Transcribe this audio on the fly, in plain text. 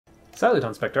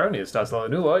Saluton, spectar, ni estas la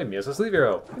unuoj, mi estas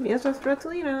Livio. Mi estas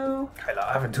Fratellino. Kaj la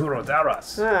aventuro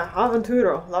daŭras.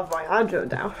 Aventuro, la vojaĝo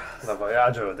daŭras. La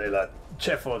vojaĝo de la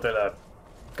ĉefo de la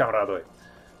kamaradoj.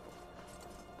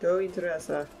 Do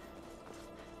interesa.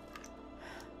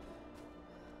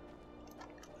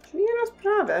 Ĉu mi iras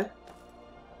prave?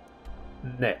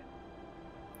 Ne.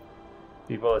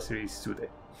 Vi volas iri sude.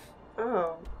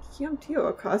 Oh, kiam tio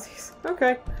okazis?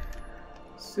 Okay.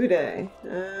 Sude.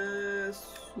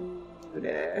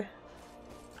 Sude.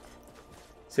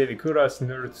 Se vi kuras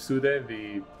nur sude,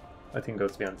 vi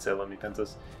atingos vian celon, mi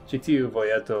pensas. Ĉi tiu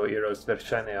vojeto iros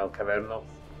verŝajne al kaverno.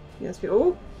 Yes, vi...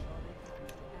 Oh!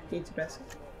 Interesa.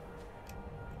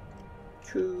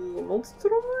 Ĉu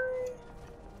monstroj?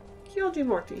 Kiel ĝi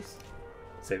mortis?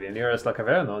 Se vi eniras la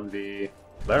kavernon, vi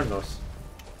lernos.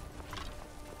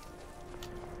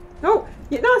 Oh!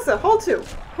 Janasa, haltu!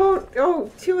 Oh,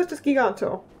 tio estas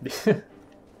giganto.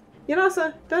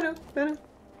 Janasa, venu.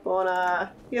 Bona.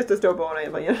 Mi estas do bona,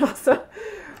 ma Janasa.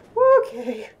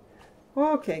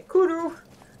 Okay, kuru.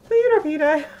 Pli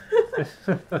rapide.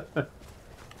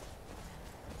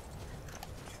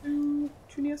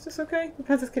 Ĉu ni estas okay? Mi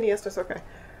pensas ke ni estas okay.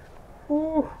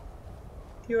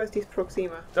 Tio estis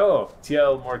proksima. Do,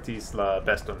 tiel mortis la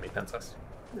beston, mi pensas.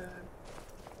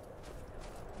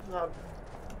 La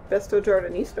besto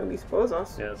giardinisto, mi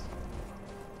supposas. Yes.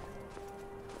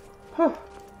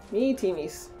 Mi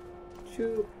timis.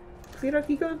 Ĉu pli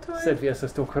rapigantoj? Sed vi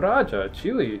estas do kuraĝa,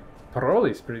 ĉiuj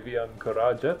parolis pri vian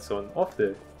kuraĝecon ofte.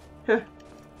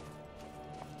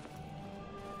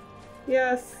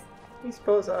 Yes, mi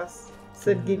supposas.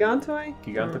 Sed gigantoj?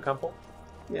 Giganta campo?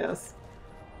 Yes.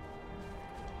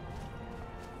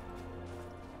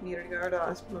 Mi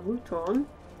rigardas mamuton.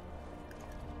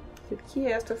 Sed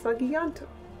kie estas la giganto?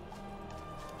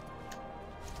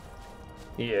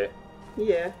 Ie.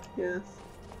 Yes.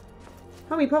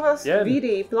 Mi povas Jen.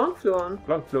 vidi blankfluon.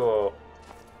 Blankfluo.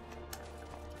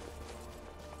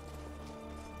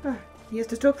 Mi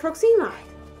estas tro proksimaj.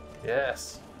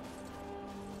 Yes.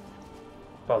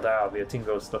 Baldaŭ vi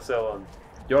atingos la celon.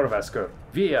 Jorvaskr,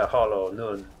 via holo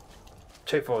nun.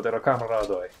 Ĉefo de la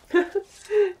kamaradoj.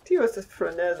 Tio estas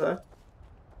freneza.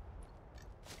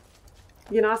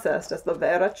 Janasa estas la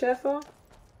vera ĉefo.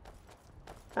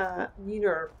 Ni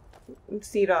nur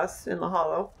sidas en la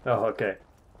halo. Oh, okay.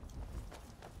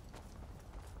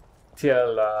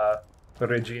 Tiel la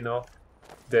regino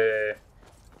de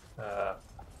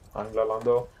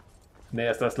Anglalando. Ne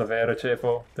estas la vera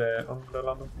ĉefo de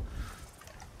Anglalando.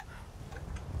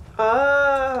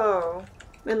 Oh,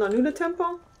 en la nuna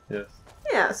tempo? Yes.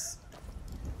 Yes.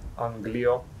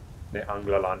 Anglio, ne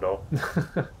Anglalando.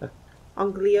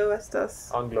 Anglio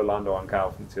estas. Anglalando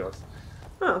ankaŭ funkcias.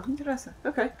 Oh, interesa.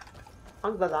 Okay.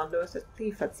 Anglalando estas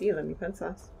pli facile, mi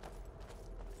pensas.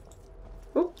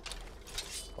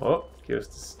 Oh, kio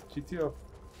estas ĉi tio?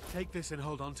 Take this and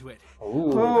hold on to it.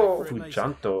 Oh.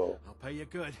 Fuĝanto. I'll pay you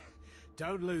good.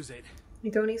 Don't lose it. Mi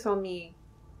donis al mi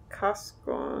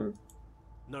kaskon.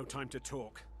 No time to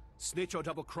talk. Snitch or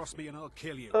double-cross me and I'll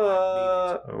kill you.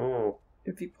 Oh.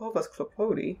 If vi povas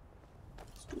klopodi.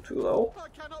 Stutulo. I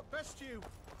cannot best you.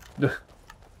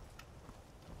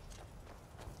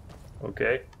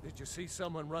 Okay. Did you see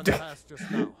someone run past just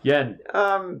now? Jen.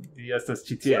 Vi estas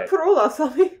ĉi tie. Kiel parolas al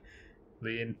mi?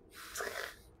 Lin.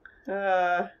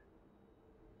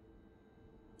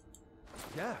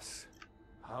 Yes.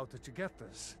 How did you get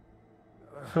this?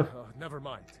 Never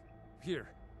mind. Here.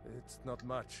 It's not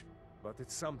much, but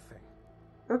it's something.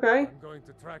 Okay. I'm going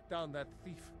to track down that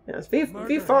thief. Yes,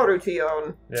 vi faru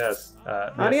tion. Yes.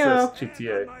 Mi Adio. estas ĉi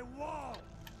tie. On my wall.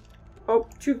 Oh,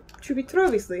 ĉu vi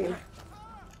trovis lin?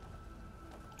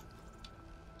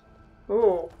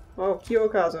 Oh, kio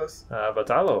okazos?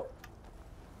 Batalo.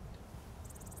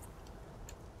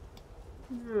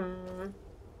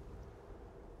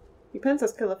 Mi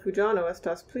pensas ke la fuĝano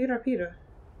estas pli rapida.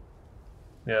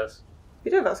 Yes.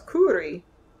 Vi devas kuri.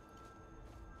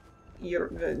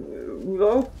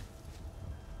 Ulo?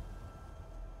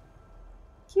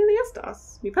 Kie li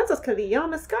estas? Mi pensas ke li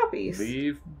jam eskapis.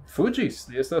 Li fuĝis.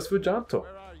 Li estas fuĝanto.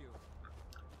 Where are you?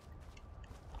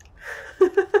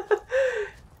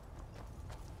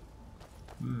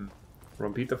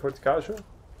 Rompita fortikaĵo?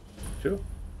 Ĉu?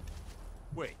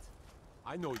 Wait.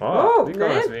 I know you. Ah, vi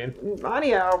konas min.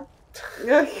 Adiaŭ.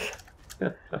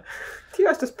 Tio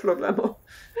estas problemo.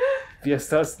 Vi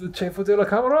estas la ĉefo de la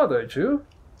kamaradoj, ĉu?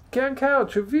 Kaj ankaŭ,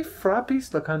 ĉu vi frapis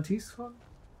la kantiston?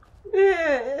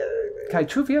 Kaj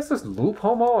ĉu vi estas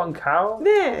luphomo ankaŭ?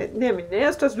 Ne, mi ne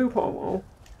estas luphomo.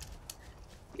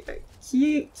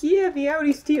 Kie vi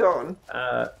aŭdis tion?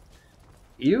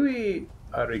 Iuj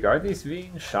rigardis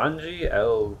vin ŝanĝi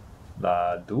el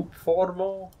La dup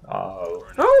formo al...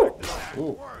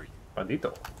 Oh!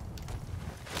 Bandito.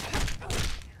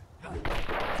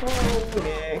 Oh,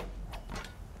 ne.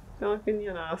 Duncan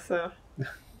Janasa.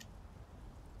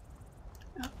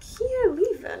 Kie li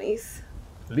venis?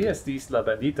 Li estis la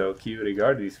bandito, kiu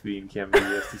rigardis vin, kiam vi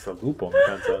estis la lupo, mi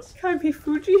pensas. Kai mi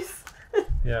fugis?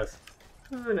 Yes.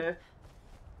 Oh, ne.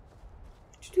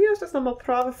 Ĉu tio estas la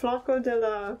malprava flanko de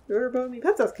la urbo? Mi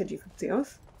pensas ke ĝi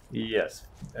funkcios. Yes.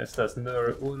 Estas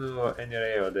nur unu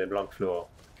enirejo de Blankfluo.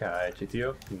 Kaj ĉi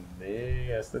tio ne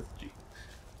estas ĝi.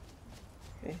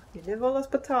 Okay. Mi ne volas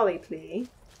batali pli.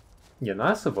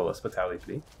 Janaso volas batali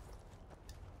pli.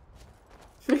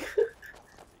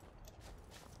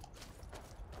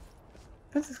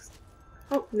 Pensas...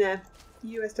 Oh, ne.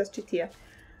 Iu estas ĉi tie.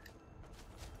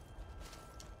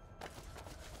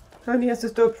 Oh, ni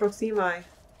estas do proksimaj.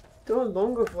 Do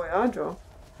longa vojaĝo.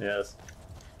 Yes.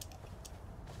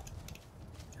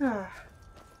 Ah.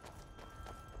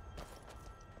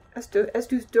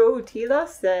 Estus do utila,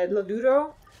 sed la ludo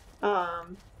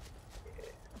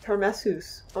permesus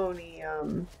oni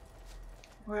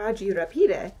vojaĝi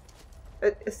rapide.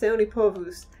 Se oni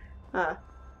povus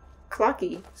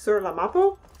klaki sur la mapo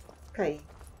kaj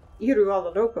iru al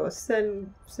la loko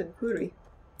sen kuri.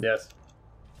 Yes.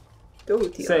 Do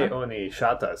utila. Se oni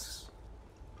ŝatas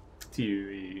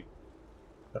tiuj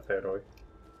aferoj.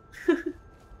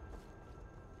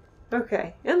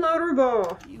 Okay, en la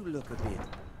urbo. You look a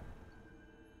bit.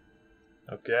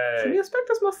 Ĉu mi Okay.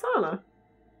 aspektas malsana?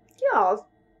 Kial?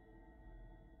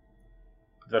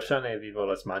 Verŝajne vi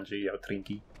volas manĝi aŭ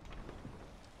trinki.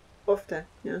 Ofte,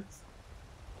 yes.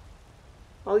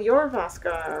 Al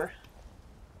Jorvaskar.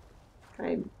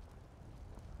 Kaj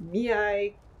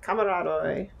miaj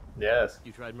kamaradoj. Yes.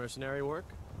 You tried mercenary work?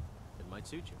 It might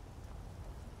suit you.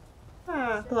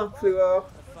 Ah, Blankfluo.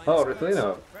 Oh,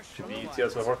 Ritlino. Ĉu vi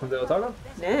scias la vorton de la tago?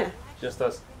 Ne. Ĝi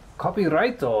estas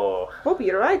Kopirajto.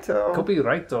 Kopirajto.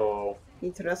 Kopirajto.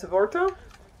 Interesa vorto?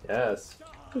 Yes.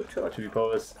 Ĉu Ĉu vi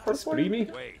povas esprimi?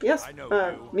 Yes,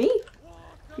 mi?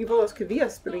 Mi volas ke vi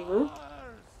esprimu.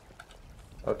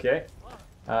 Okay.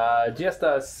 Ĝi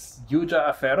estas juĝa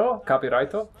afero,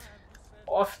 copyrighto.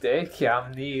 Ofte,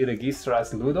 kiam ni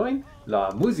registras ludojn, la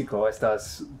muziko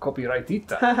estas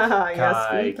copyrightita. Yes,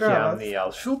 Kaj mi kiam trovas. ni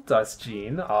alŝutas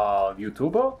ĝin al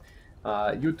YouTube,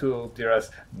 YouTube diras,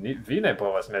 vi ne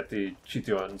povas meti ĉi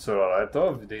tion sur la reto,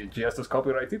 ĝi estas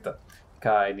copyrightita.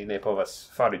 Kaj ni ne povas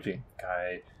fari ĝin.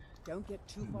 Kaj Don't get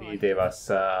too far. ni devas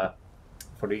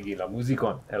forigi la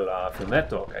muzikon el la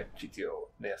filmeto, kaj ĉi tio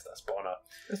ne estas bona.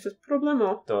 Estas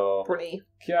problemo Do, por ni.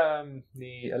 kiam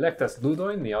ni elektas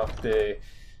ludojn, ni ofte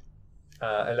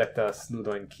elektas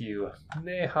ludojn kiu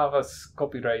ne havas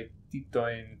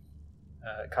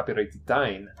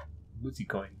copyrightitajn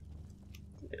muzikojn.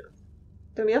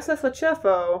 Do mi estas la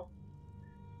ĉefo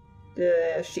de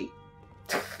ŝi.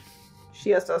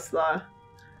 Ŝi estas la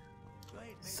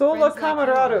sola Friends like you are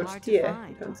kamarado hard ĉi to tie, find.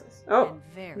 mi pensas. Oh, And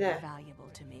very ne. valuable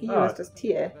to me. Iu Ah. estas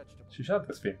tie. Ŝi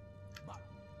ŝatas vin.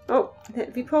 Oh, ne,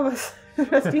 vi povas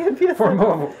resti en pieco.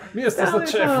 Formovu! Mi estas la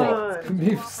ĉefo! Saluton!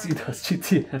 Mi sidas ĉi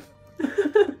tie.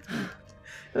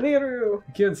 Riru.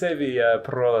 Kion se vi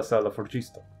parolas al la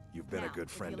forĝisto? You've been a Now, good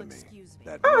if friend to you'll me. excuse me.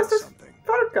 That Oh, means it's just something.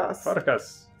 Farkas.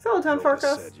 Farkas. Saluton, Vilkas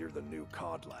Farkas. said you're the new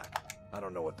Kodlak. I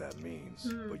don't know what that means,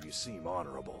 but you seem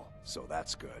honorable, so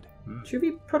that's good. Ĉu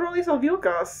vi parolis al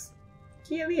Vilkas?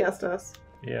 Kie li estas?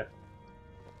 Yeah.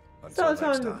 Until next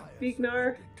Saluton, time.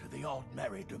 Vignar. To the old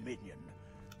merry dominion.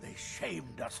 They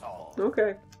shamed us all.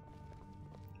 Okay.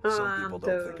 Some people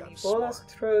don't think Do I'm mi volas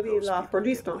smart. trovi Those la people get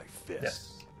forĝiston. my fists.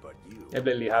 Yes. But you...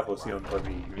 Eble li havos ion por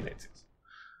vi, mi ne scias.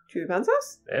 Ĉu vi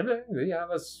pensas? Eble, vi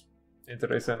havas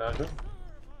interesan aĵon.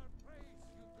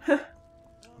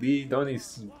 Vi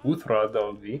donis Uhtred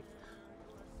al vi.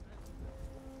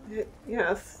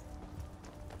 Yes.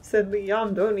 Sed li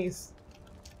jam donis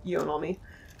ion al mi.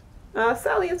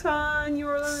 Saluton,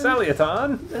 Jorlund.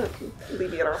 Salieton! Li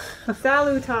diros.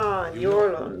 Saluton, You know,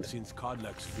 Jorlund. since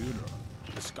Kodlak's funeral,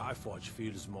 the Skyforge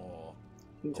feels more...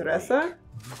 Interesa?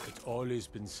 It's always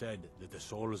been said that the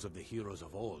souls of the heroes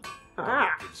of old Ah,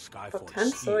 give Skyforge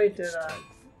potensoi steel de its la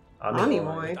strength.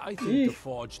 animoi. But I think the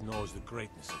Forge knows the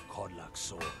greatness of Kodlak's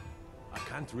soul. I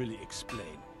can't really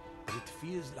explain, but it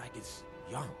feels like it's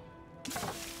young.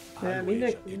 Yeah, I'll mi ne-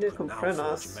 wager mi it ne could now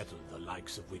comprenas. forge metal the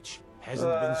likes of which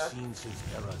hasn't been seen since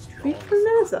eras Vi long forgotten.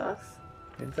 frenezas.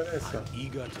 Interesa. I'm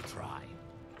eager to try.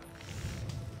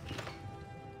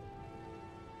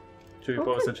 Ĉu vi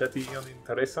povas aĉeti ion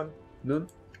interesan nun?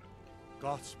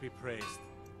 Gods be praised.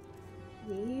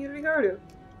 Mi rigardu.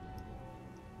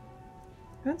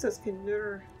 Pensas ke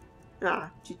nur... Ah,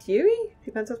 ĉi tiuj?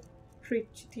 Vi pensas pri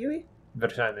ĉi tiuj?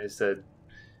 Verŝajne sed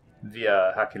via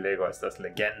hakilego estas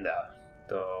legenda.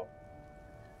 Do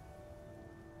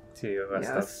tio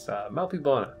estas malpli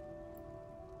bona.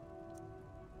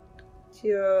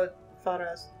 Tio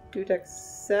faras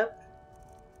 27.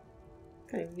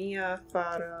 Kaj mia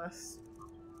faras...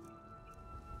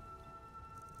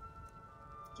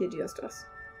 Kie ĝi estas?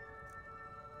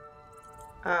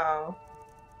 Aŭ.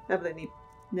 Eble ni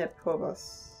ne povas.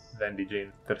 Vendi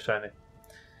ĝin, verŝajne.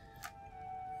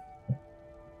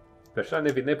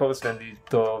 Verŝajne vi ne povas vendi,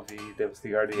 do vi devas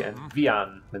rigardi en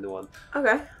vian menuon.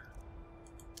 Okay.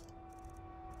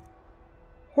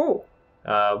 Ho!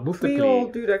 Multe Pli pli... ol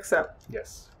 27.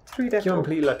 Yes. 30. Kiom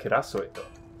pli la kirasoj, do?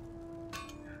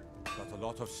 Got a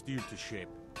lot of steel to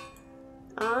shape.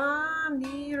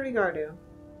 Ni rigardu.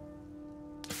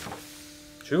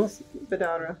 Ĉu?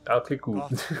 Bedaŭre. Alkliku.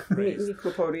 Mi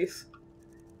klopodis.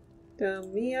 Do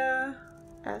mia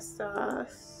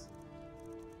estas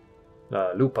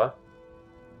La lupa.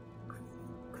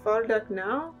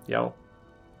 49 Jau.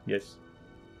 Yes.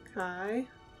 kaj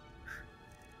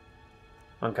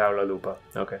Ankaŭ la lupa.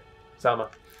 Ok. Sama.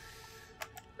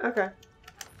 okay.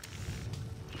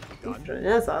 Mi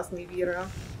frenesas, mi viro.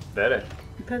 Vere.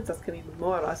 Mi pensas ke mi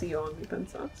memoras ion, mi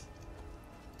pensas.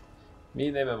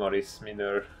 Mi ne memoris, mi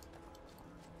nur...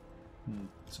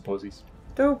 supposis.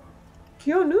 Do,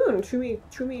 kio nun?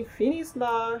 Ĉu mi finis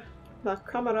la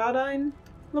kamaradajn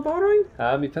laborojn?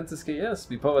 Mi pensas ke yes,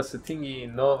 mi povas atingi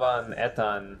novan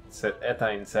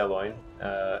etajn celojn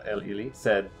el ili,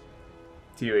 sed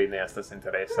tiuj ne estas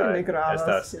interesaj. Ne gravas,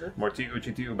 Estas ja. mortigu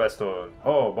ĉi tiu beston.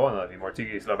 Oh, bona, vi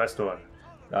mortigis la beston.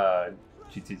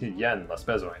 Ĉi tiu jen la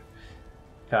spezojn.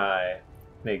 Kaj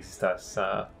ne ekzistas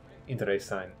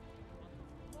interesajn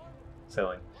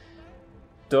celojn.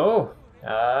 Do,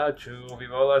 ĉu vi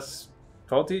volas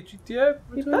foti ĉi tie?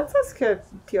 Mi pensas ke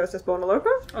tio estas bona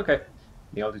loko. Ok,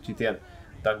 ni aŭdi ĉi tien.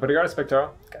 Dank por rigardi,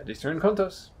 spektaro, kaj ĝis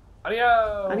renkontos.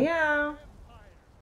 Adiaŭ! Adiaŭ!